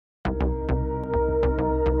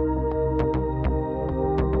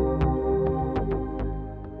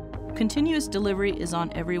Continuous delivery is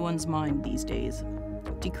on everyone's mind these days.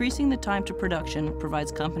 Decreasing the time to production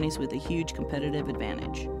provides companies with a huge competitive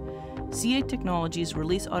advantage. CA Technologies'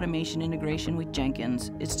 release automation integration with Jenkins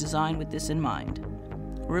is designed with this in mind.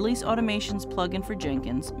 Release Automation's plugin for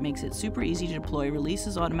Jenkins makes it super easy to deploy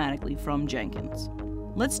releases automatically from Jenkins.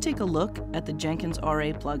 Let's take a look at the Jenkins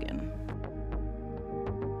RA plugin.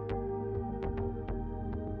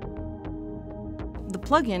 The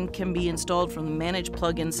plugin can be installed from the Manage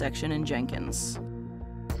Plugins section in Jenkins.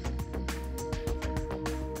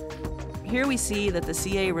 Here we see that the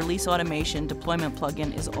CA Release Automation deployment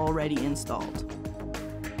plugin is already installed.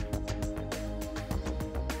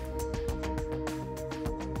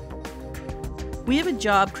 We have a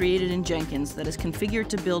job created in Jenkins that is configured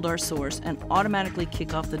to build our source and automatically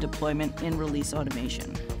kick off the deployment in Release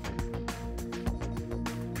Automation.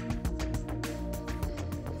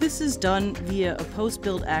 This is done via a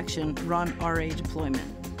post-build action run RA deployment.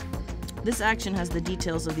 This action has the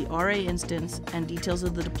details of the RA instance and details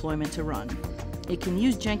of the deployment to run. It can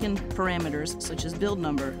use Jenkins parameters such as build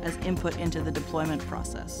number as input into the deployment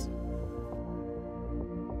process.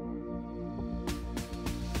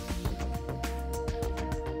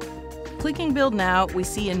 Clicking Build Now, we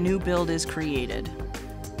see a new build is created.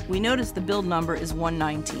 We notice the build number is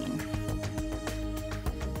 119.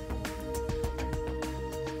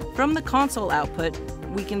 From the console output,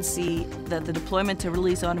 we can see that the deployment to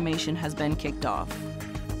Release Automation has been kicked off.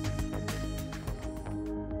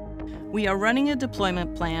 We are running a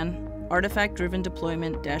deployment plan, Artifact-Driven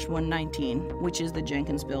Deployment-119, which is the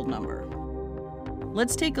Jenkins build number.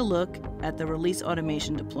 Let's take a look at the Release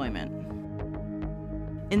Automation deployment.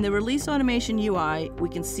 In the Release Automation UI, we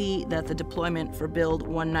can see that the deployment for build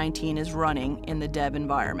 119 is running in the dev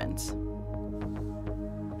environment.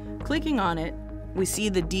 Clicking on it, we see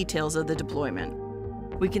the details of the deployment.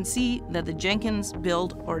 We can see that the Jenkins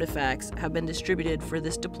build artifacts have been distributed for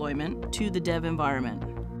this deployment to the dev environment.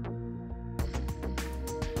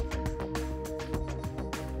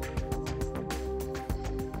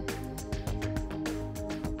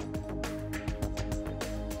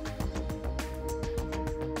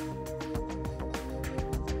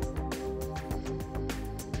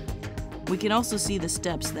 We can also see the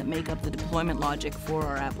steps that make up the deployment logic for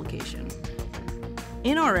our application.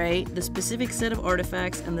 In RA, the specific set of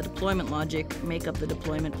artifacts and the deployment logic make up the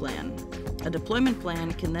deployment plan. A deployment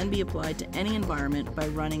plan can then be applied to any environment by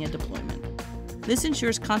running a deployment. This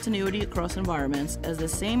ensures continuity across environments as the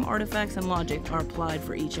same artifacts and logic are applied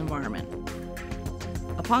for each environment.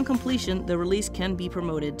 Upon completion, the release can be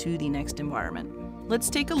promoted to the next environment. Let's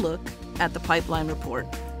take a look at the pipeline report.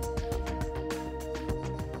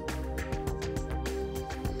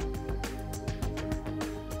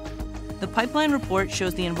 The pipeline report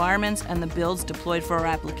shows the environments and the builds deployed for our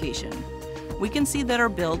application. We can see that our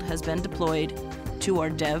build has been deployed to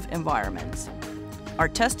our dev environments. Our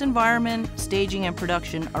test environment, staging, and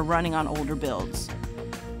production are running on older builds.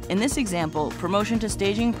 In this example, promotion to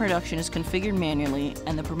staging and production is configured manually,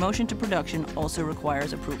 and the promotion to production also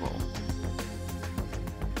requires approval.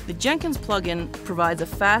 The Jenkins plugin provides a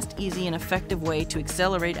fast, easy, and effective way to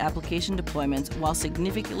accelerate application deployments while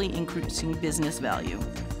significantly increasing business value.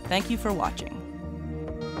 Thank you for watching.